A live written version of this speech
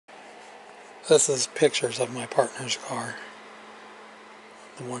This is pictures of my partner's car.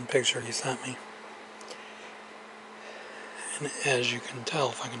 The one picture he sent me. And as you can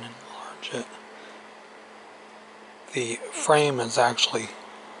tell, if I can enlarge it, the frame is actually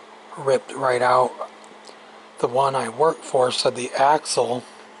ripped right out. The one I worked for said the axle,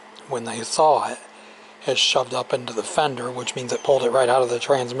 when they saw it, is shoved up into the fender, which means it pulled it right out of the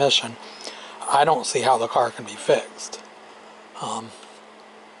transmission. I don't see how the car can be fixed,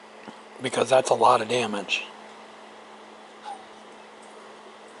 because that's a lot of damage.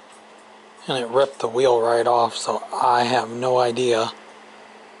 And it ripped the wheel right off, so I have no idea.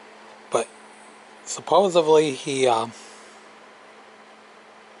 But supposedly he,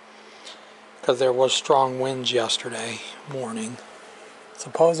 because there was strong winds yesterday morning,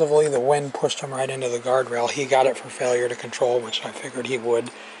 supposedly the wind pushed him right into the guardrail. He got it for failure to control, which I figured he would,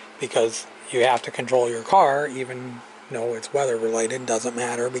 because you have to control your car, even though it's weather related. Doesn't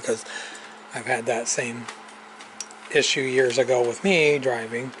matter, because I've had that same issue years ago with me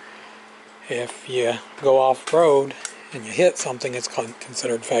driving. If you go off road and you hit something, it's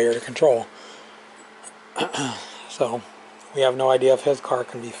considered failure to control. So we have no idea if his car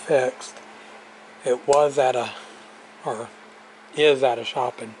can be fixed. It was at a, or is at a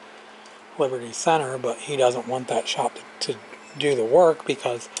shop in Liberty Center, but he doesn't want that shop to do the work,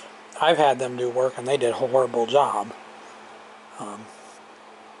 because I've had them do work and they did a horrible job.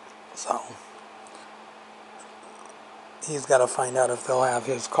 So he's got to find out if they'll have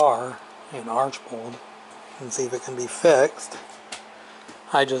his car in Archbold and see if it can be fixed.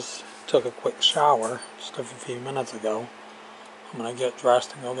 I just took a quick shower just a few minutes ago. I'm going to get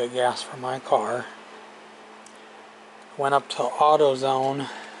dressed and go get gas for my car. Went up to AutoZone.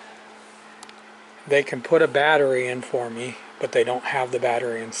 They can put a battery in for me, but they don't have the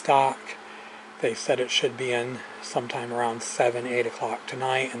battery in stock. They said it should be in sometime around 7, 8 o'clock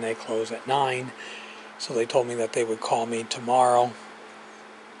tonight, and they close at 9. So they told me that they would call me tomorrow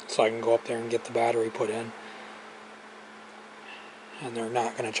so I can go up there and get the battery put in. And they're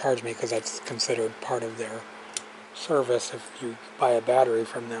not going to charge me, because that's considered part of their service. If you buy a battery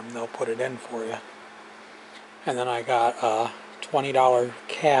from them, they'll put it in for you. And then I got a $20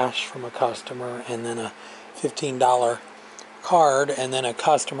 cash from a customer, and then a $15 card, and then a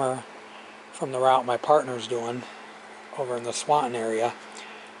customer from the route my partner's doing over in the Swanton area.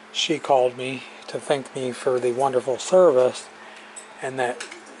 She called me to thank me for the wonderful service, and that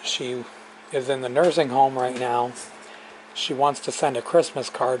she is in the nursing home right now. She wants to send a Christmas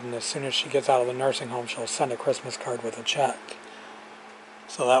card, and as soon as she gets out of the nursing home, she'll send a Christmas card with a check.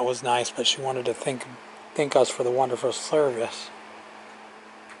 So that was nice, but she wanted to thank us for the wonderful service.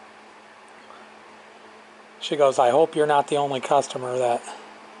 She goes, I hope you're not the only customer that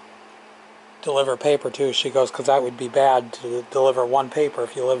deliver paper to. She goes, because that would be bad to deliver one paper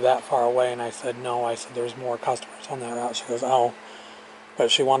if you live that far away. And I said, no. I said, there's more customers on that route. She goes, oh.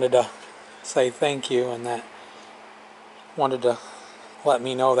 But she wanted to say thank you, and that wanted to let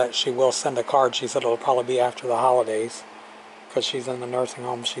me know that she will send a card. She said it'll probably be after the holidays, because she's in the nursing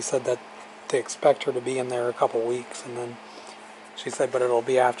home. She said that they expect her to be in there a couple weeks, and then she said, but it'll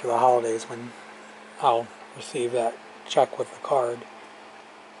be after the holidays when I'll receive that check with the card.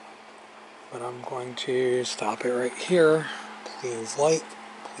 But I'm going to stop it right here. Please like,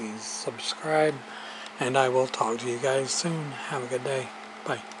 please subscribe, and I will talk to you guys soon. Have a good day.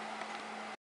 Bye.